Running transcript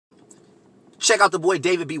check out the boy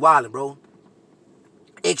DavidBWylin, bro.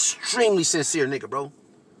 Extremely sincere nigga, bro.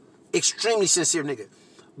 Extremely sincere nigga.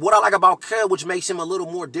 What I like about Cub, which makes him a little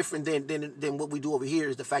more different than what we do over here,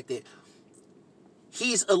 is the fact that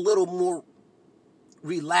he's a little more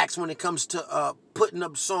relaxed when it comes to putting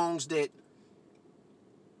up songs that,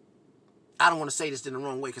 I don't want to say this in the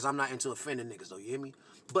wrong way because I'm not into offending niggas though, you hear me?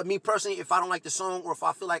 But me personally, if I don't like the song or if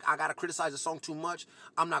I feel like I got to criticize the song too much,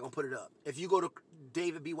 I'm not going to put it up. If you go to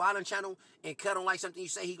DavidBWylin channel and Cut don't like something you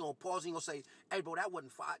say, he going to pause and he going to say, hey bro, that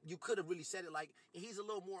wasn't fire. You could have really said it like, and he's a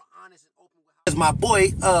little more honest and open with how. My boy,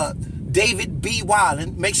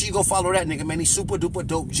 DavidBWylin, make sure you go follow that nigga, man. He's super duper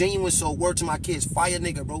dope, genuine, so word to my kids, fire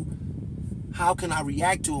nigga, bro. How can I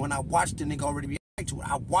react to it when I watched the nigga already react to it?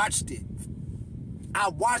 I watched it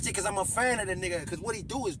because I'm a fan of the nigga, because what he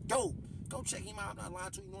do is dope. Go check him out. I'm not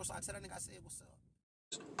lying to you. Northside, tell that nigga I said what's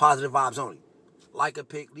up. Positive vibes only. Like a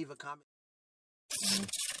pic, leave a comment.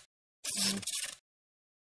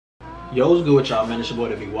 Yo, what's good with y'all, man? It's your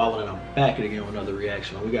boy DavidBWylin, and I'm back at it again with another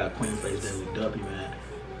reaction. We got Kwengface Daily Duppy, man.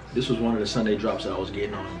 This was one of the Sunday drops that I was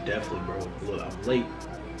getting on. Definitely, bro. Look, I'm late.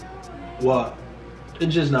 Well, it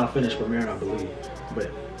just now finished premiering, I believe.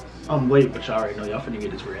 But I'm late, but y'all already know y'all finna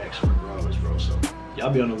get this reaction regardless, bro. So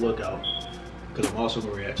y'all be on the lookout, because I'm also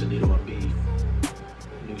gonna react to Need on B,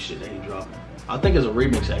 new shit that he dropping. I think it's a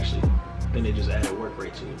remix, actually. I think they just added work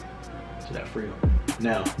rate to it, to that freedom.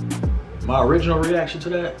 Now, my original reaction to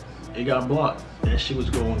that, it got blocked. That shit was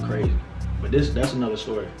going crazy. But that's another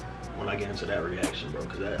story when I get into that reaction, bro,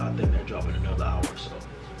 because I think that dropping another hour or so,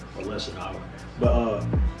 or less than an hour. But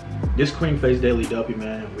this Kwengface Daily Duppy,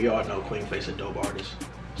 man, we all know Kwengface a dope artist.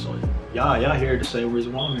 So y'all here to say the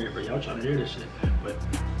reason why I'm here, but y'all trying to hear this shit. But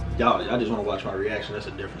y'all just want to watch my reaction. That's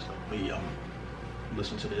a difference. Like me, I'm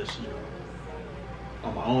listening to this, you know,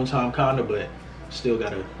 on my own time kinda, but still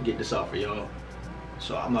gotta get this out for y'all.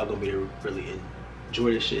 So I'm not gonna be able to really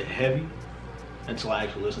enjoy this shit heavy until I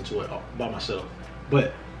actually listen to it by myself.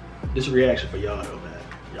 But this reaction for y'all though, man.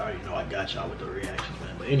 Y'all already know I got y'all with the reactions,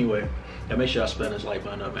 man. But anyway, y'all make sure y'all spend this like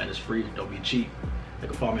button up, man. It's free. Don't be cheap. You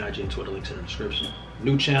can follow me on IG and Twitter, links in the description.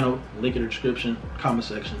 New channel, link in the description, comment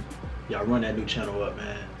section. Y'all run that new channel up,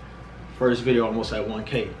 man. First video almost at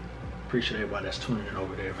 1K. Appreciate everybody that's tuning in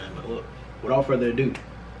over there, man. But look, without further ado,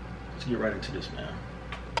 let's get right into this, man.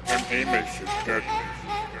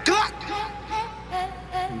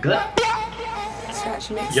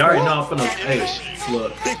 Y'all already know I'm finna, hey,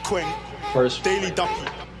 look. Bitcoin, First Daily Duppy.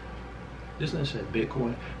 This nigga said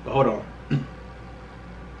Bitcoin, but hold on.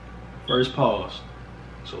 First pause.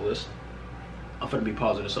 So listen, I'm finna be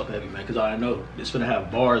pausing this up heavy, man, because I know it's finna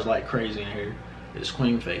have bars like crazy in here. It's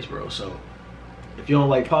Kwengface, bro. So if you don't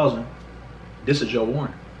like pausing, this is your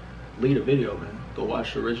warning. Leave the video, man. Go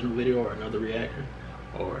watch the original video or another reactor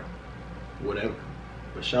or whatever.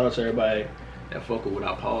 But shout out to everybody that fuck with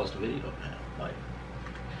without pause the video, man. Like,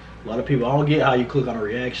 a lot of people, I don't get how you click on a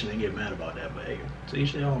reaction and get mad about that, but hey, to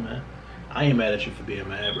each their own, man. I ain't mad at you for being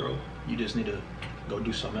mad, bro. You just need to go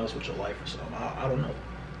do something else with your life or something. I don't know.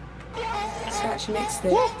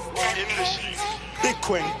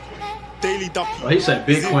 Bitcoin, Daily Duppy. Oh, he said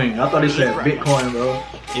Bitcoin. I thought he said Bitcoin, bro.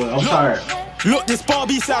 Well, I'm tired. Look, this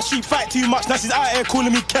Barbie said I street fight too much. Now she's out here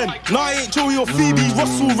calling me Ken. Now I ain't Joey or Phoebe,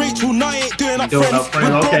 Russell, Rachel. Now I ain't doing up friends.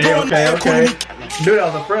 Okay. Dude,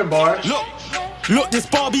 that was a friend bar. Look, this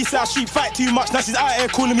Barbie said I street fight too much. Now she's out here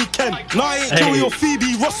calling me Ken. Now I ain't Joey or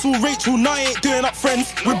Phoebe, Russell, Rachel. Now I ain't doing up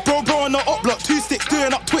friends. With bro on the up block, 2 sticks,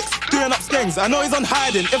 doing up Twix, doing up skangs. I know he's on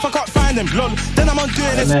hiding. If I can't find him, lol, then I'm on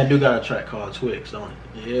doing this. That man do got a track called Twix, don't it?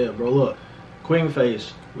 Yeah, bro. Look,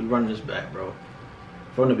 Kwengface, we running this back, bro.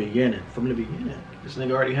 From the beginning. This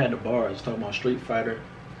nigga already had the bars. Talking about Street Fighter,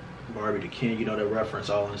 Barbie the King. You know that reference,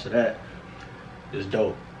 all into that. It's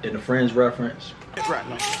dope. Then the Friends reference. Right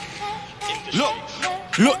now.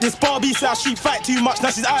 Look, this Barbie said I street fight too much. Now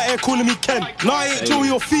she's out here calling me Ken. Now I ain't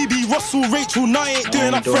Joey or Phoebe, Russell, Rachel. Now I ain't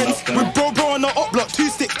doing up friends. With bro on the up block, 2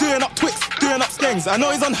 sticks, doing up Twix, doing up skangs. I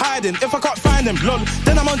know he's on hiding. If I can't find him, lol,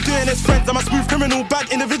 then I'm on doing his friends. I'm a smooth criminal,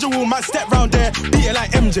 bad individual. Might step round there, beat it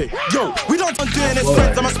like MJ. Yo, we don't on doing his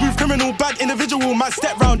friends. I'm a smooth criminal, bad individual. Might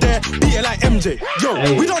step round there, beat it like MJ. Yo,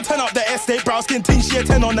 we don't turn up the estate. Brown skin ting, she a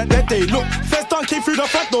 10 on that dead day. Look, first done came through the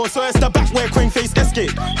front door, so it's the back where Kwengface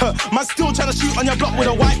escape. Man still trying to shoot on your block with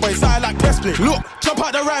a white boy, so I like press play. Look, jump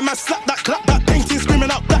out the rhyme, man, slap that, clap that, painting,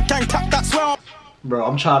 screaming up, black gang, tap that, swear. Bro,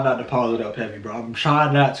 I'm trying not to pause it up heavy, bro. I'm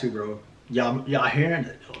trying not to, bro. Y'all hearing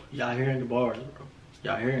it, though. Y'all hearing the bars, bro.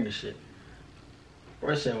 Y'all hearing the shit.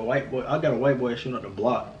 Bro, I said a white boy. I got a white boy shooting up the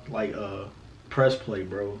block, like press play,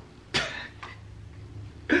 bro.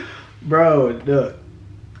 Bro, look,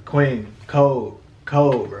 Queen, cold,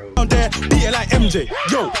 cold, bro. On there, beat it like MJ.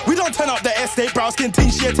 Yo, we don't turn up the estate. Brown skin ting,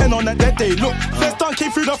 she a 10 on that day. Look, first done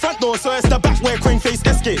came through the front door, so it's the back where Kwengface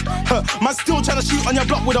escape. Man still trying to shoot on your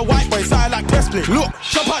block with a white boy, so I like press play. Look,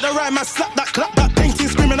 jump out the rhyme, man, slap that, clap that, painting,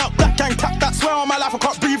 screaming out, black gang, tap that. Swear on my life, I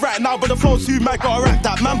can't breathe right now, but the flow's too mad, gotta rap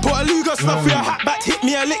that. Man, put a Luger stuff for your hat back, hit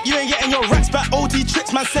me a lick, you ain't getting your racks back. OD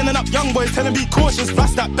tricks, man, sending up young boys, telling me cautious,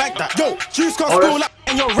 flash that, bag that. Yo, juice got spill like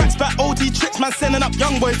and your racks back. OD tricks, man, sending up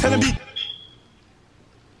young boys, telling me.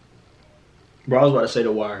 Bro, I was about to say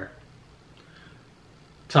The Wire.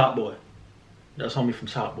 Top Boy. That's homie from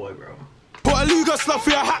Top Boy, bro. Put a Luger slug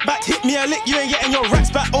for your hat back, hit me a lick, you ain't getting your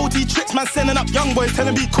racks back. OD tricks, man, sending up young boys,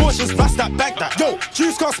 telling me cautious, flash that, bag that. Yo,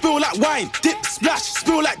 juice got spill like wine, dip, splash,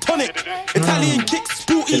 spill like tonic. Italian kicks,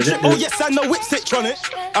 spill each drip, oh yes, and the whip stitch on it.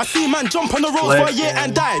 I see man jump on the road for a year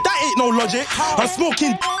and die, that ain't no logic. I'm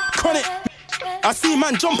smoking chronic. I see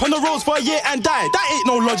man jump on the roads for a year and die, that ain't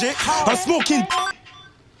no logic. I'm smoking.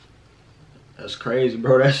 That's crazy,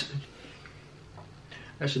 bro. That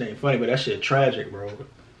shit ain't funny, but that shit tragic, bro.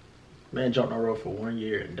 Man jumped on the road for 1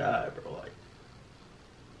 year and died, bro. Like,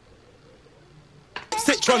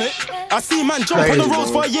 stitch on it. I see man jump on the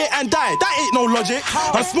roads for a year and die. That ain't no logic.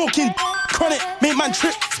 I'm smoking chronic, make man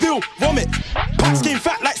trip, spill, vomit. Packs came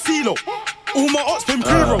fat like CeeLo. All my ops been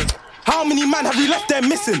pre-roll. How many man have we left there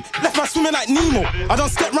missing? Left man swimming like Nemo. I done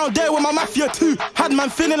stepped round there with my mafia too. Had man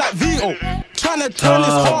feeling like Vito. Trying to turn this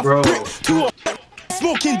half brick to a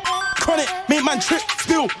smoking chronic, make man trip,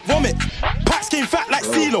 spill, vomit. Packs came fat like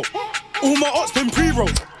CeeLo. All my ops been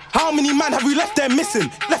pre-rolled. How many man have we left there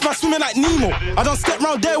missing? Left man swimming like Nemo. I done stepped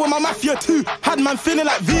round there with my mafia too. Had man feeling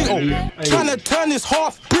like Vito. Trying to turn this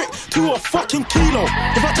half brick to a fucking kilo.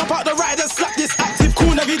 If I jump out the ride and slap this active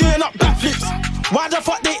cool, never doing up backflips. Why the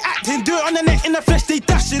fuck they acting? Do it on the net, in the flesh they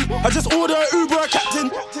dashing. I just order an Uber or a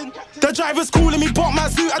captain. The driver's calling me, bought my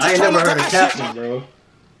suit. I just try not to ash captain, bro.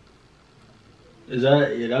 Is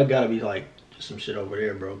that, yeah, that gotta be like just some shit over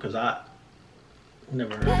there, bro. Cause I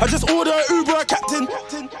never heard. I just order an Uber or a captain.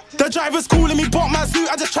 The driver's calling me, bought my suit.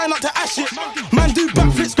 I just try not to ash it. Man do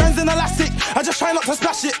backflips, grands in elastic. I just try not to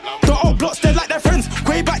splash it. The old blocks dead like their friends.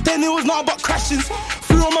 Way back then it was not about crashings.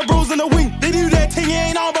 Threw on my bros in the wing. They knew their thing, it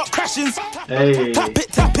ain't all about crashings. Hey. Tap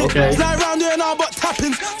it, tap it. Okay. Slide around doing all but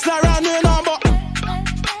tappings. Slide around doing all but.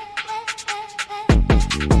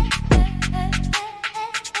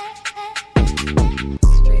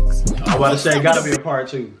 I'm about to say, it gotta be a part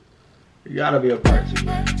two. It gotta be a part two,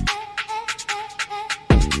 man.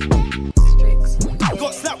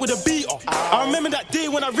 Got slapped with a beat off. I remember that day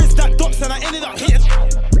when I risked that dots and I ended up hitting.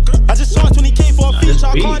 I just charged when he came for a feature.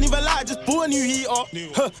 I can't even lie, just bought a new heater.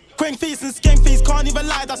 Kwengface and Skengface, can't even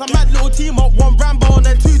lie. That's a mad little team up. One Rambo and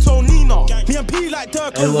then two Tonina. Me and P like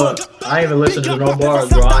Dirk. Hey, look, I ain't even listened to no bars,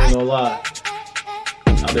 bro. I ain't gonna lie.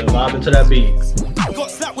 I've been vibing to that beat.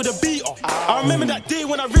 Got slapped with a beat off. I remember that day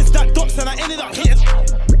when I risked that dots and I ended up hitting.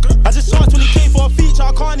 I just charged when he came for a feature.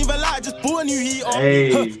 I can't even lie, just bought a new heater.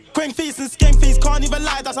 Hey. Kwengface and Skengface, can't even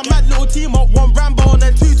lie. That's a mad little team up. One Rambo and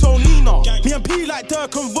then two Tonina. Me and P like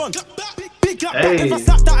Dirk and Von. Big up back, if I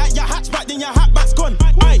slap that at your hatchback, then your hatback's gone.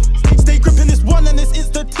 Aye, stay gripping this one and this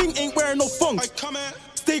Insta ting ain't wearing no thongs.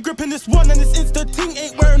 Stay gripping this one and this Insta ting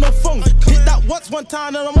ain't wearing no thongs. Hit that once one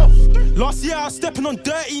time and I'm off. Last year I was stepping on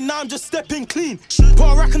dirty, now I'm just stepping clean. Put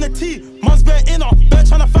a rack on the T, mum's bare inner, bare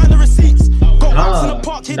trying to find the receipts. Got racks in the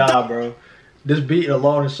park, hit nah, bro. This beat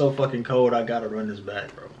alone is so fucking cold, I gotta run this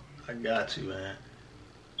back, bro. I got to, man.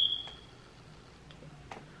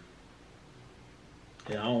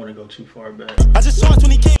 Yeah, I don't want to go too far back. I just charged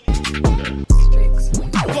when he came. Okay.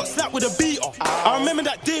 Got slapped with a beat off. I remember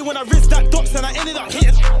that day when I risked that dots and I ended up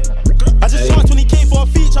hitting. I just charged when he came for a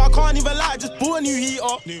feature. I can't even lie, just bought a new heater.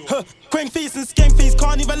 Kwengface and Skengface,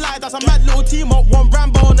 can't even lie. That's a mad little team up. One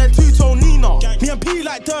Rambo and then two Tonina. Me and P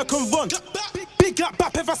like Dirk and Von. Big up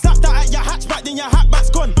bap, if I slap that at your hatchback, then your hatback's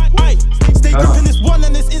gone. Aye, stay gripping this one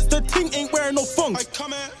and this Insta ting ain't wearing no thongs.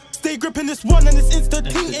 Stay gripping this one and this Insta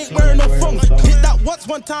ting ain't wearing no thongs. Hit that once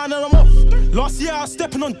one time and I'm off. Last year I was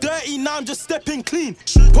stepping on dirty, now I'm just stepping clean.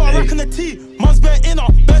 Put a rack on the T, mum's bare inner,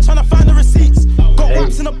 bare trying to find the receipts. Got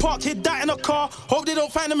raps in the park, hit that in a car, hope they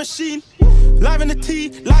don't find the machine. Live in the tea,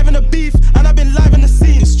 live in the beef, and I've been live in the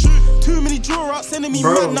scene. It's true. Too many draw outs sending me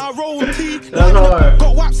mad, now I roll with tea.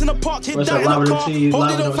 Got waps in the park, hit that in a car, hope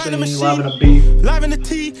they don't find the machine. Live in the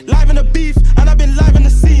tea, live in the beef, and I've been live in the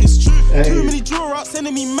scene. It's true. Too many draw outs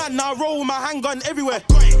sending me mad, now I roll with my handgun everywhere.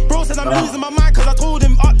 Bro said I'm losing my mind cause I told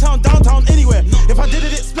him uptown, downtown, anywhere. If I did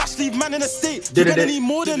it, splash, leave man in a state. You're gonna need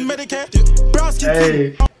more than Medicare. Brown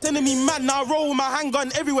skin Enemy man, now I roll with my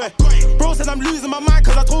handgun everywhere. Bro said I'm losing my mind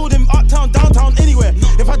cause I told him uptown, downtown, anywhere.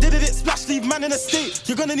 If I did it, splash, leave man in a state.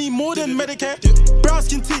 You're gonna need more than Medicare. Brown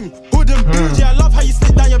skin ting, hood and bougie. I love how you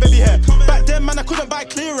slip down your baby hair. Back then, man, I couldn't buy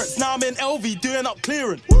clearance. Now I'm in LV doing up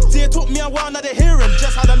clearing. See, it took me a while, now they're hearing.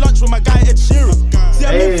 Just had a lunch with my guy Ed Sheeran. See,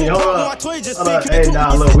 I'm in full part with my toy, just thinking it took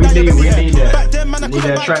me look, we need that. Back then, man, I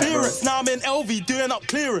couldn't buy track, clearance. Now I'm in LV doing up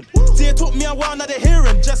clearing. See, it took me a while, now they're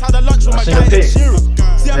hearing. Just had a lunch with my guy Ed Sheeran.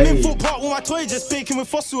 See, I'm in full part with my toy, just baking with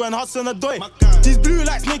fossil and hustling a doy. These blue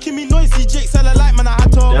lights making me noisy, Jake sell a light, man, I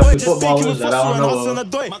had to avoid. Just baking with fossil and hustling a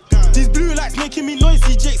doy. These blue lights making me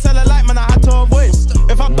noisy, Jake sell a light, man, I had to avoid.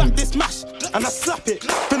 If I back this mash and I slap it,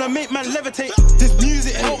 gonna make man levitate. This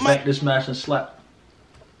music help man. Back this mash and slap.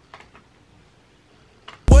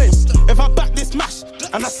 If I back this mash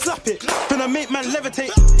and I slap it, gonna make man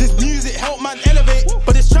levitate. This music help man elevate,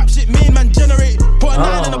 but this trap shit made man generate. Put a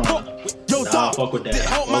 9 in the pot, yo dog, it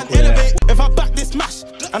help man elevate. If I back this mash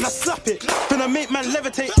and I slap it, gonna make man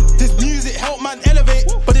levitate. This music help man elevate,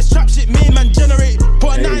 but this trap shit made man generate.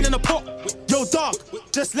 Put a 9 in the pot, yo dog,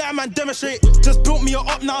 just let a man demonstrate. Just built me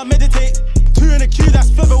up, now I meditate. 2 in the queue, that's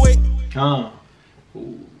featherweight.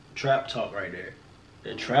 Ooh, trap talk right there.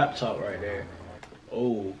 The trap talk right there.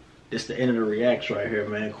 Oh, this the end of the reacts right here,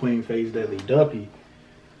 man. Kwengface, Deadly Duppy.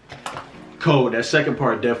 Cold. That second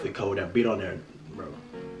part definitely cold. That beat on there, bro.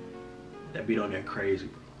 That beat on there crazy,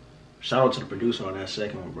 bro. Shout out to the producer on that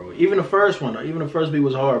second one, bro. Even the first one, even the first beat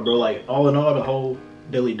was hard, bro. Like, all in all, the whole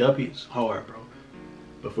Deadly Duppy is hard, bro.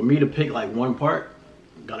 But for me to pick like one part,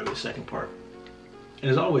 gotta be the second part. And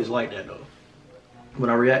it's always like that, though. When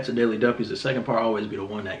I react to Deadly Duppy's, the second part always be the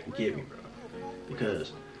one that can get me, bro.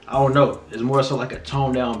 Because I don't know, it's more so like a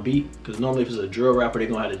toned down beat, because normally if it's a drill rapper, they're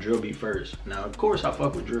gonna have the drill beat first. Now, of course, I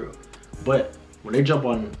fuck with drill, but when they jump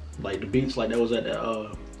on like the beats like that was at the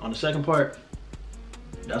on the second part,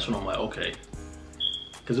 that's when I'm like, okay,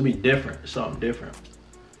 because it'll be different, it's something different.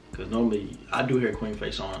 Because normally I do hear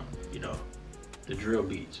Kwengface on, you know, the drill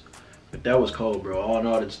beats, but that was cold, bro. All in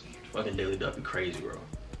all, this fucking Deadly Duppy crazy, bro.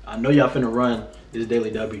 I know y'all finna run this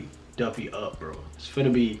Deadly Duppy up, bro. It's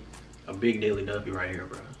finna be a big Deadly Duppy right here,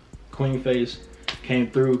 bro. Kwengface came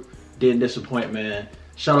through, didn't disappoint, man.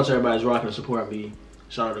 Shout out to everybody who's rocking and supporting me.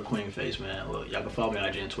 Shout out to Kwengface, man. Look, y'all can follow me on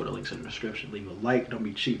IG and Twitter, links in the description. Leave a like, don't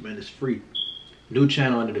be cheap, man, it's free. New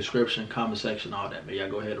channel in the description, comment section, all that, man. Y'all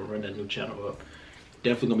go ahead and run that new channel up.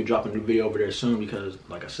 Definitely gonna be dropping a new video over there soon because,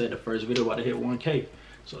 like I said, the first video about to hit 1K.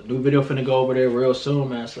 So new video finna go over there real soon,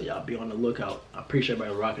 man, so y'all be on the lookout. I appreciate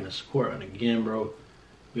everybody rocking and support. And again, bro,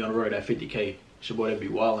 we on the road at 50K. It's your boy,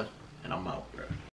 DavidBWylin, and I'm out, bro.